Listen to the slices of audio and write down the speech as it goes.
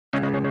Hi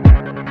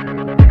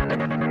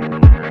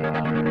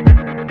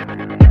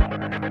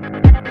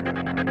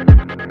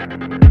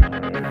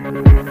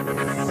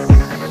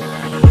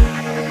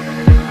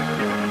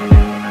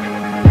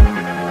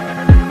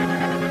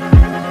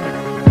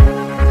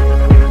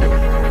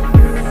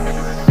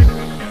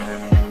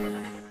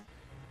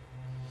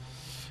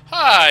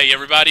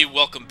everybody,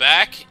 welcome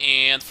back,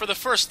 and for the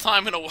first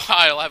time in a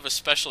while I have a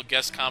special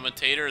guest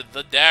commentator,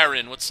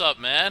 thadaran. What's up,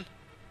 man?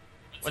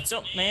 What's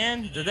up,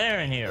 man?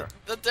 thadaran here.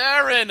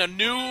 thadaran, a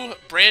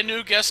brand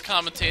new guest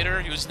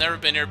commentator who's never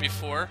been here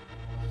before,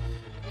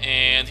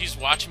 and he's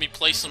watching me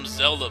play some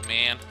Zelda,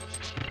 man.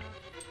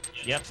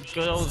 Yep,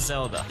 good old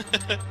Zelda.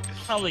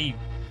 Probably,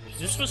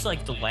 this was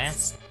like the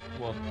last,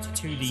 well,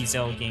 2D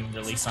Zelda game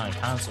released on a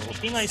console. It'd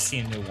be nice to see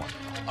a new one.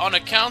 On a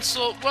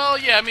console? Well,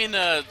 yeah, I mean,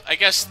 I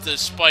guess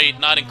despite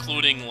not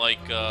including, like,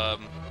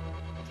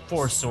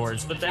 Four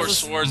Swords, but that Four was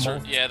Swords,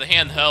 or, yeah, the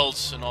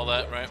handhelds and all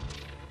that, right?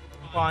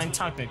 Well, I'm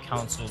talking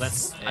console,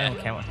 that's, yeah. I don't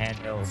count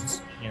handhelds,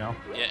 you know?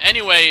 Yeah,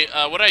 anyway,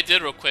 what I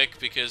did real quick,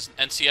 because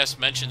NCS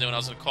mentioned it when I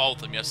was on a call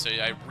with them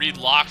yesterday, I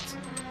relocked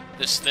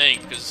this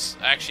thing, because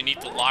I actually need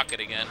to lock it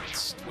again.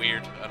 It's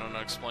weird. I don't know how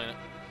to explain it.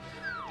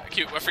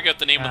 I forget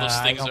the name of those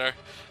things are.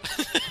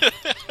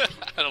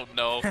 I don't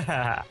know.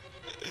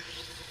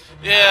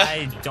 Yeah.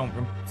 I don't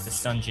remember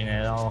this dungeon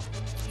at all.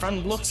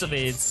 From the looks of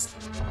it, it's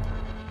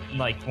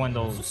like one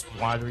of those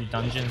watery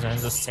dungeons, and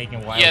it's just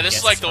taking a while. Yeah, this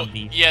is like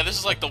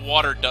the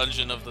water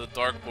dungeon of the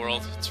Dark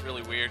World. It's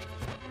really weird.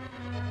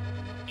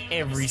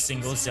 Every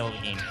single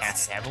Zelda game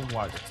has to have a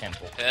water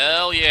temple.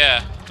 Hell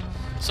yeah!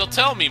 So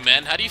tell me,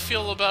 man, how do you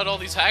feel about all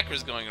these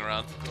hackers going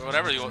around, or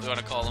whatever you want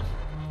to call them?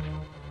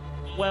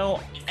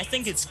 Well, I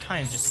think it's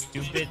kind of just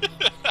stupid.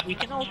 We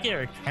can all get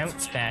our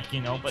accounts back,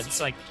 you know, but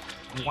it's like,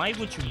 why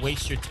would you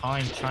waste your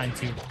time trying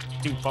to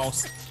do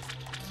false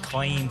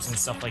claims and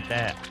stuff like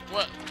that?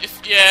 Well,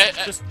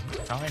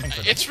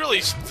 it's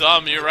really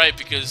dumb. You're right,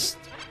 because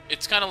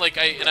it's kind of like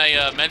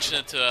I mentioned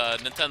it to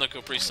Nintendo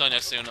Capri Sun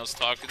yesterday when I was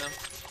talking to them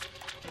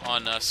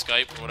on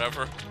Skype or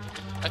whatever.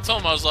 I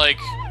told him, I was like,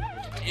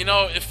 you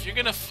know, if you're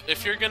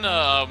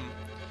gonna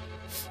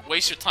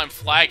waste your time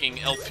flagging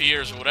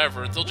LPers or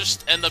whatever, they'll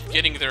just end up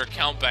getting their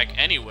account back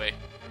anyway.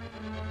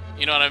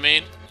 You know what I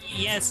mean?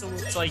 Yeah, so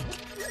it's like,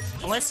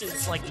 unless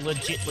it's like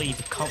legitly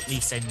the company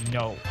said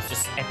no,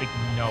 just epic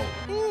no.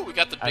 Ooh, we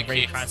got the big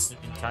key. Across the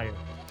entire.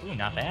 Ooh,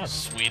 not bad.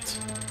 Sweet.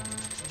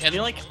 And they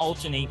like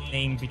alternate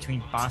name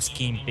between Boss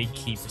Key and Big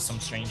Key for some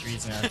strange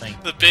reason. I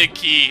think the Big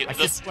Key. I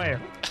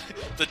swear.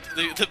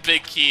 the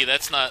Big Key.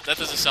 That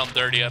doesn't sound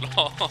dirty at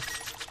all.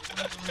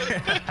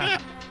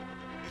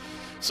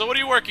 So what are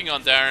you working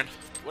on, Darren?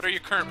 What are your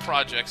current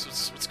projects?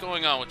 What's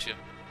going on with you?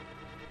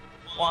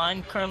 Well,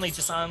 I'm currently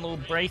just on a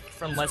little break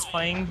from Let's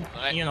Playing,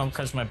 you know,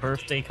 because my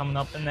birthday coming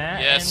up and that.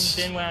 Yes.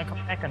 And then when I come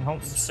back, I'm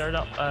hoping to start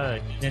up a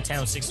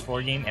Nintendo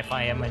 64 game if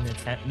I have my new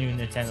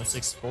Nintendo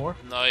 64.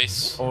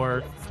 Nice.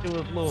 Or do a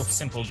little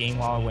simple game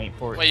while I wait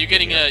for it. Wait, you're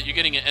getting an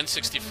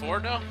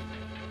N64 now?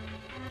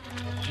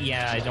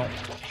 Yeah, I don't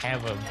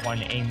have a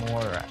one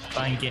anymore, but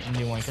I'm getting a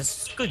new one because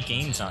it's good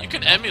games on it. You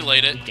can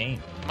emulate it. Good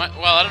game.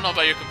 Well, I don't know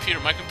about your computer.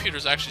 My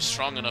computer's actually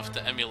strong enough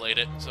to emulate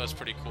it, so that's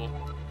pretty cool.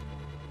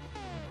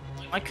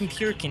 My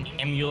computer can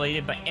emulate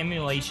it, but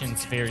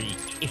emulation's very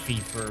iffy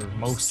for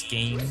most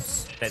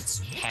games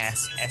that's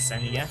past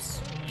SNES.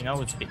 You know,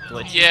 it's a bit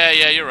glitchy.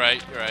 Yeah, you're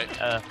right. You're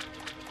right.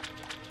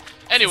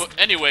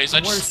 Anyways,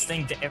 the worst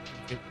thing to ever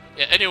do.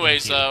 Yeah.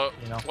 Anyways, you know?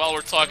 while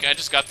we're talking, I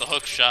just got the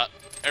Hookshot.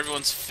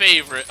 Everyone's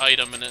favorite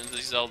item in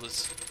these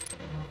Zeldas.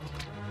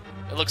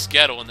 It looks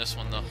ghetto in this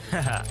one, though.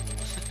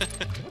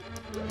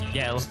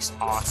 Yeah, it looks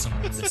awesome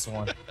in this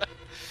one.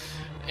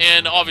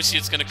 And obviously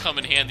it's going to come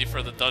in handy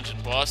for the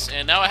dungeon boss,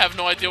 and now I have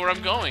no idea where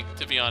I'm going,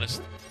 to be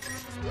honest.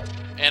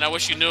 And I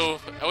wish you knew,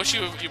 I wish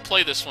you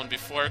played this one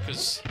before,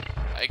 because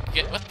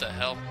what the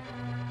hell?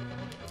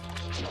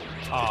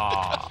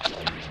 Aww.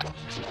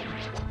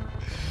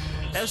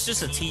 That was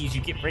just a tease,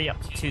 you get right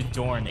up to the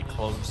door and it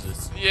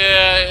closes.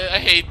 Yeah, I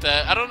hate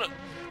that. I don't know,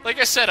 like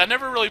I said, I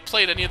never really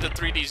played any of the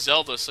 3D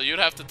Zelda, so you'd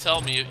have to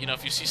tell me, you know,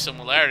 if you see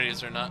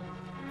similarities or not.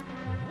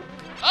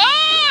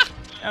 Ah!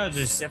 Oh,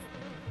 there's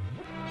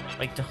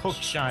like, the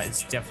Hookshot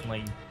is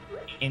definitely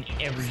in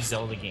every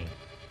Zelda game.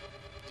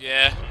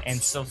 Yeah. And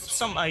so,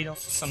 some items,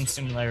 some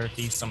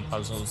similarities, some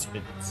puzzles,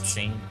 but it's the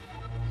same.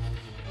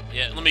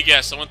 Yeah, let me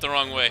guess, I went the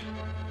wrong way.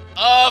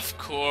 Of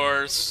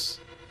course.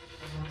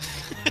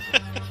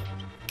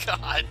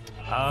 God.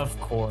 Of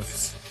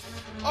course.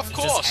 Of It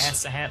course. just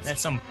has to happen at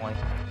some point.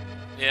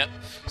 Yeah.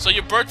 So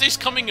your birthday's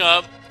coming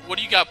up. What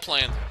do you got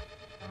planned?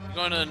 You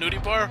going to a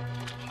nudie bar?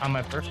 On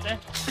my birthday?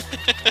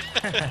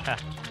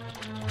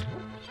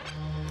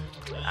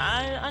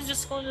 I'm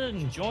just going to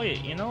enjoy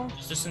it, you know?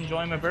 Just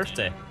enjoy my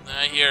birthday.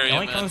 I hear you, It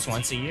only man. comes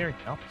once a year,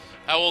 you know?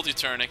 How old are you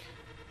turning?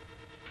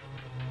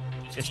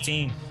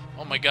 15.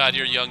 Oh my god,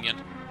 you're a youngin'.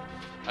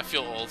 I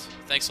feel old.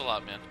 Thanks a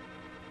lot, man.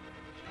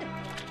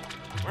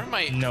 Where am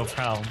I? No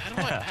problem.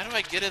 How do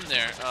I get in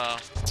there?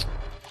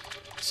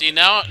 See,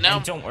 now...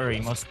 And don't worry,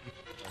 most people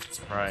are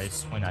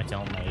surprised when I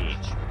tell them my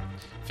age.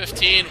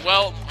 15.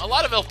 Well, a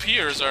lot of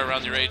LPers are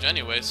around your age,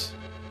 anyways.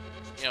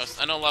 You know,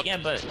 I know a lot. Yeah,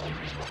 but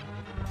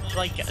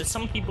like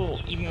some people,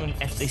 even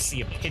if they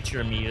see a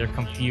picture of me, they're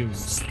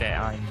confused that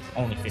I'm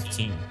only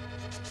 15.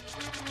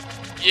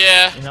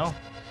 Yeah. You know?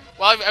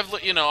 Well,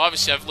 you know,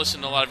 obviously I've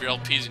listened to a lot of your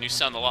LPs, and you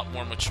sound a lot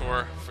more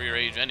mature for your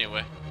age,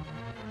 anyway.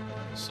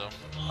 So.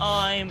 Oh,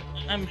 I'm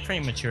a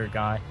pretty mature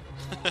guy.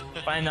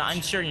 But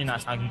I'm sure you're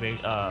not talking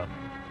about,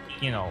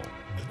 you know,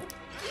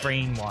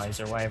 brain-wise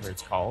or whatever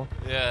it's called.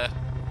 Yeah.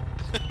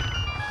 No,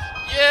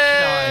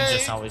 Yay! I've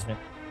just always been.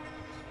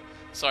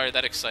 Sorry,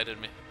 that excited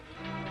me.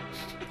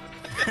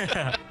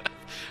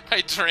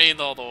 I drained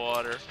all the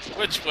water.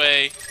 Which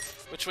way?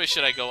 Which way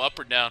should I go? Up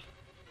or down?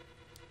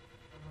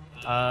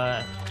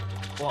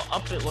 Well,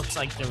 up it looks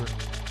like there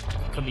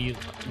could be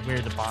where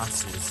the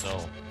boss is,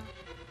 so...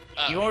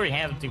 you already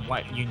have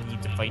what you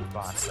need to fight the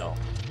boss, so...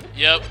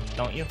 Yep.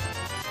 Don't you?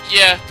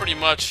 Yeah, pretty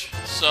much.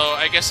 So,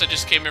 I guess I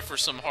just came here for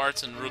some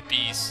hearts and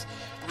rupees.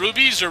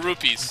 Rubies or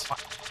rupees?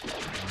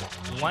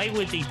 Why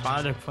would they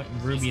bother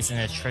putting rubies in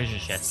a treasure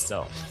chest,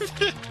 though?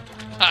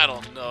 I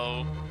don't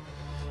know.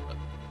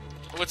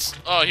 What's...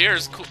 Oh,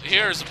 here's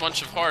a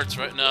bunch of hearts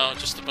right now.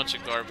 Just a bunch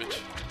of garbage.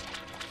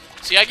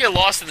 See, I get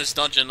lost in this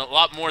dungeon a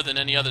lot more than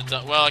any other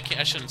well,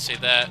 I shouldn't say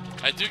that.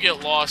 I do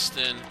get lost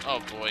in...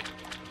 Oh, boy.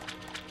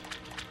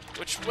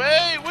 Which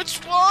way? Which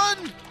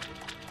one?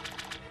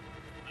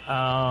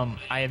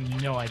 I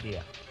have no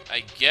idea.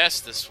 I guess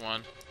this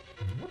one.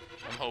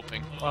 I'm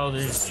hoping. Well,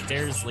 there's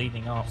stairs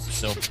leading up,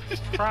 so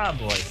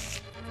probably.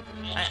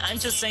 I'm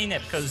just saying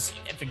that because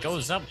if it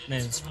goes up,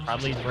 then it's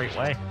probably the right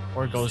way.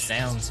 Or it goes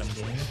down some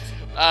games.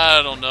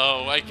 I don't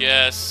know, I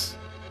guess.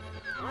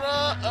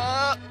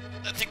 I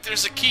think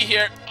there's a key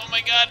here. Oh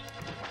my god.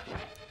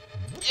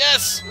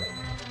 Yes!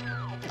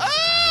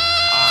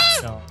 Ah!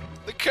 Awesome.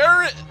 The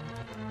current!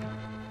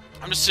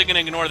 I'm just gonna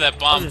ignore that Oh,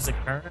 bomb. there's a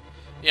current?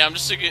 Yeah, I'm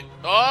just gonna...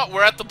 Oh,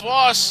 we're at the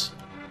boss!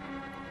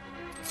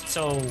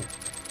 So...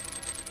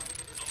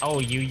 Oh,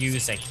 you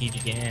used that key to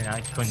get in. I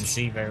couldn't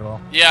see very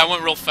well. Yeah, I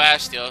went real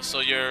fast, yo, so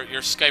your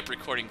Skype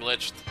recording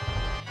glitched.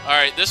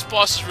 Alright, this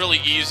boss is really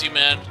easy,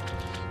 man.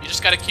 You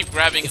just gotta keep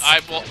grabbing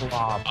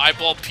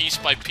eyeball piece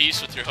by piece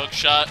with your hook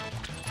shot.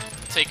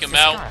 Take him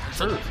out.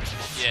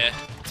 Yeah,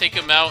 take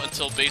him out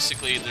until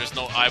basically there's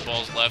no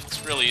eyeballs left.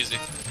 It's really easy.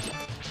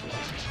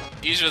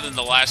 Easier than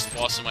the last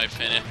boss, in my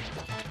opinion.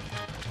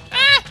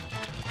 Ah!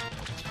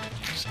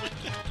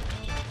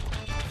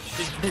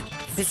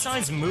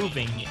 Besides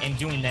moving and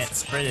doing that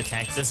spread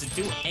attack, does it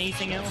do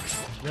anything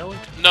else? Really?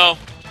 No.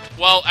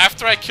 Well,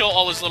 after I kill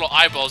all his little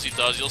eyeballs, he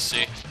does. You'll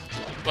see.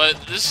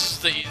 But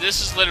this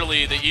is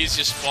literally the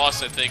easiest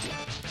boss, I think.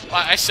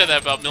 Well, I said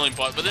that about a million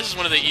bosses, but this is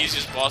one of the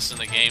easiest bosses in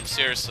the game.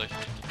 Seriously.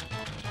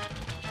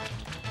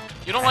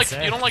 You don't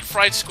like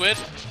fried squid?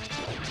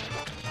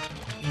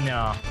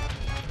 No.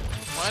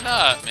 Why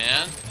not,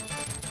 man?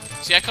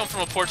 See, I come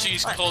from a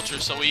Portuguese culture,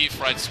 so we eat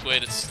fried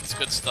squid. It's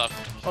good stuff.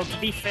 Well, to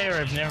be fair,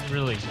 I've never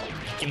really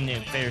given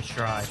it a fair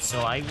try,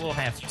 so I will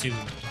have to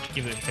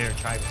give it a fair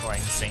try before I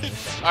can say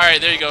anything.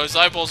 Alright, there you go. His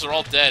eyeballs are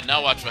all dead.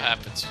 Now watch what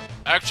happens.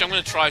 Actually, I'm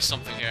going to try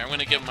something here. I'm going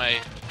to get my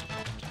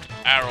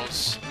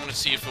arrows. I'm going to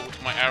see if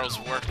my arrows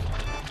work.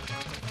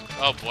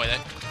 Oh, boy.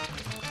 That...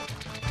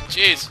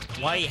 Jeez.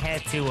 Why you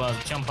had to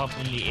jump up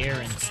in the air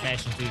and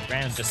smash into the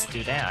ground just to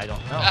do that, I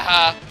don't know.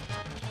 Haha.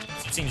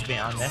 It seems a bit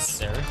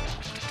unnecessary.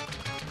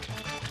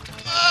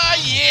 Ah,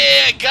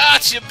 yeah!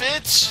 Gotcha,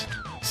 bitch!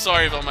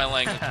 Sorry about my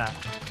language.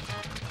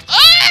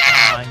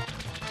 Ah!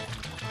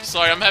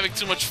 Sorry, I'm having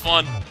too much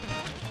fun.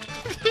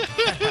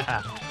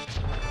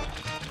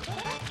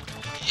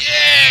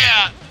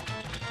 Yeah!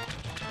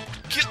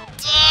 Get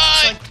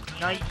die! It's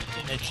like not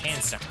even a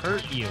chance to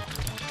hurt you.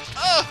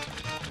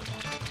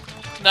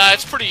 Nah,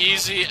 it's pretty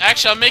easy.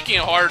 Actually, I'm making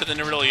it harder than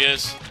it really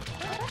is.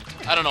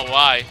 I don't know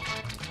why.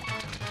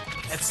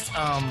 It's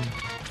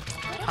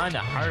kind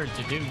of hard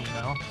to do, you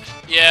know.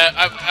 Yeah,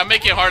 I'm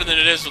making it harder than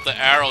it is with the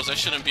arrows. I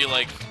shouldn't be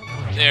like...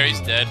 There,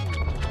 he's dead.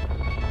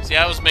 See,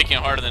 I was making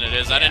it harder than it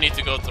is. I didn't need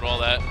to go through all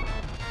that.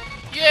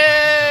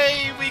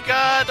 Yay! We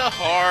got a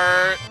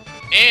heart!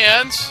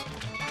 And...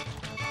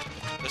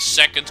 the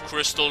second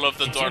crystal of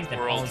the Dark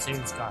World.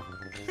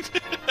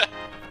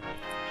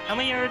 How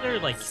many are there?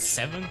 Like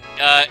 7?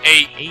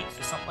 8. 8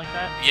 or something like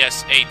that?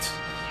 Yes, 8.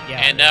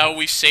 Yeah. And now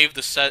we saved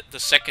the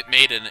second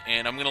maiden,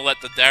 and I'm gonna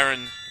let the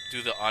thadaran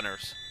do the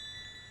honors.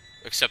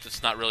 Except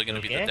it's not really gonna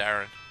be the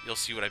thadaran. You'll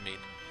see what I mean.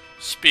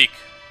 Speak.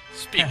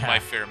 Speak, my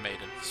fair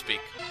maiden.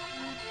 Speak.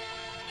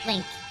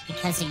 Link,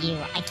 because of you,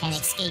 I can't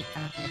escape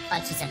from the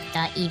clutches of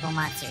the evil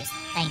monsters.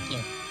 Thank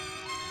you.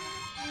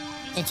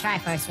 The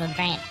Triforce will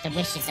grant the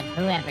wishes of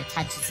whoever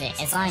touches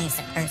it as long as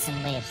the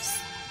person lives.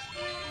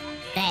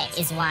 That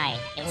is why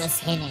it was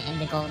hidden in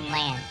the Golden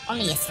Land.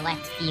 Only a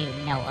select few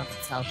know of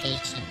its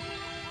location.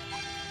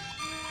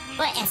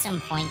 But at some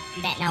point,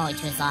 that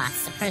knowledge was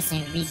lost. The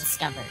person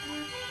rediscovered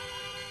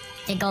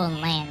the Golden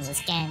Land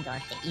was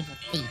Ganondorf, the evil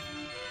thief.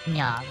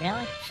 No,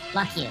 really?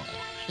 Luckily,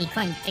 he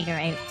couldn't figure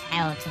out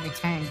how to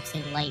return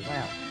to the Light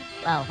World.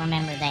 Well,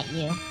 remember that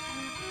you?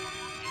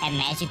 have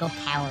magical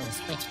powers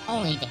which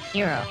only the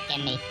hero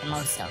can make the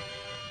most of.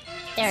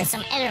 There are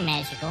some other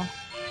magical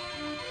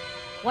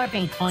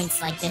warping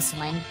points like this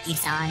one you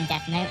saw on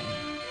Death Mountain.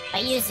 By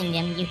using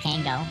them, you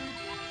can go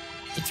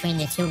between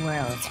the two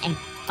worlds and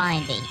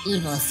find the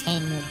evils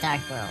hidden in the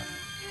Dark World.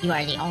 You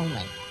are the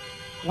only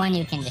one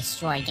who can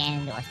destroy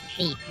Ganondorf,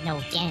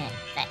 Ganon,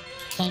 the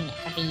king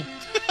of evil.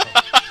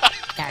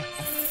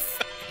 Darkness.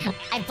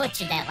 I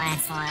butchered that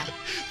last line.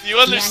 Do you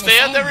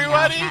understand,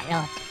 everybody? No,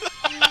 not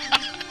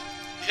really.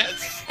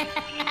 Yes.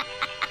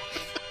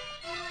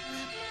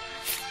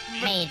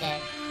 May the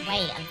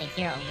way of the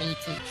hero lead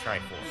to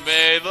Triforce.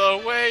 May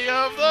the way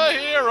of the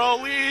hero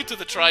lead to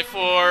the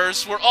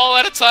Triforce. We're all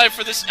out of time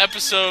for this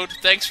episode.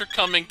 Thanks for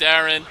coming,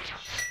 Darren.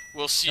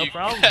 We'll see No you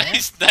problem,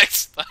 guys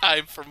next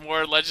time for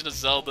more Legend of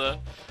Zelda: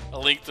 A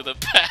Link to the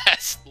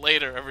Past.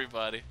 Later,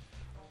 everybody.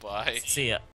 Bye. See ya.